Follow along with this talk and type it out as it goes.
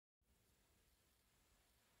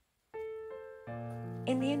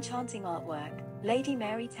In the enchanting artwork, Lady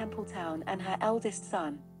Mary Templetown and her eldest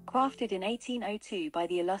son, crafted in 1802 by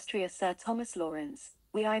the illustrious Sir Thomas Lawrence,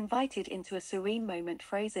 we are invited into a serene moment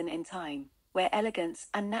frozen in time, where elegance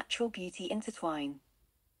and natural beauty intertwine.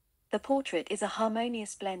 The portrait is a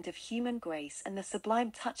harmonious blend of human grace and the sublime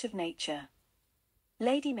touch of nature.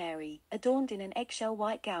 Lady Mary, adorned in an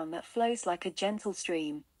eggshell-white gown that flows like a gentle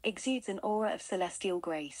stream, exudes an aura of celestial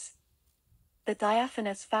grace. The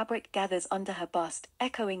diaphanous fabric gathers under her bust,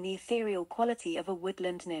 echoing the ethereal quality of a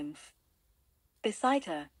woodland nymph. Beside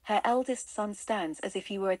her, her eldest son stands as if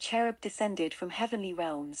he were a cherub descended from heavenly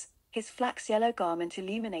realms, his flax-yellow garment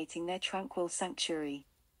illuminating their tranquil sanctuary.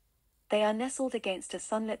 They are nestled against a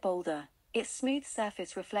sunlit boulder, its smooth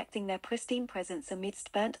surface reflecting their pristine presence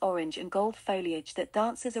amidst burnt orange and gold foliage that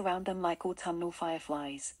dances around them like autumnal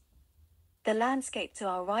fireflies. The landscape to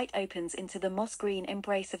our right opens into the moss-green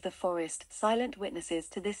embrace of the forest, silent witnesses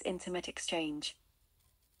to this intimate exchange.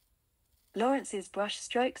 Lawrence's brush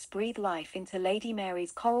strokes breathe life into Lady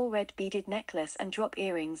Mary's coral red beaded necklace and drop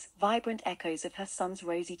earrings, vibrant echoes of her son's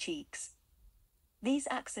rosy cheeks. These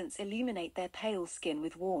accents illuminate their pale skin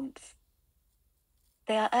with warmth.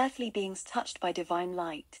 They are earthly beings touched by divine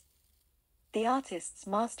light. The artist's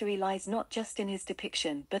mastery lies not just in his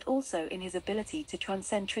depiction but also in his ability to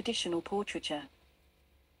transcend traditional portraiture.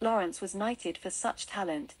 Lawrence was knighted for such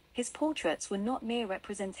talent. His portraits were not mere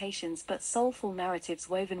representations but soulful narratives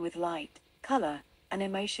woven with light, color, and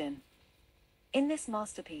emotion. In this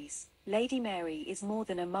masterpiece, Lady Mary is more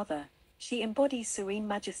than a mother. She embodies serene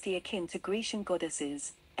majesty akin to Grecian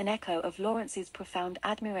goddesses, an echo of Lawrence's profound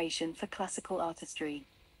admiration for classical artistry.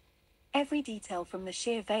 Every detail from the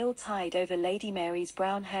sheer veil tied over Lady Mary's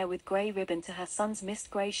brown hair with grey ribbon to her son's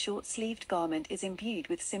mist-grey short-sleeved garment is imbued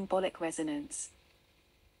with symbolic resonance.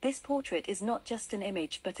 This portrait is not just an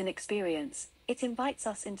image but an experience. It invites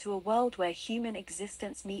us into a world where human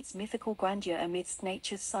existence meets mythical grandeur amidst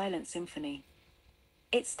nature's silent symphony.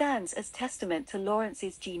 It stands as testament to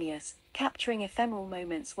Lawrence's genius, capturing ephemeral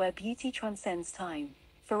moments where beauty transcends time,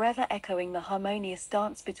 forever echoing the harmonious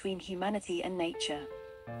dance between humanity and nature.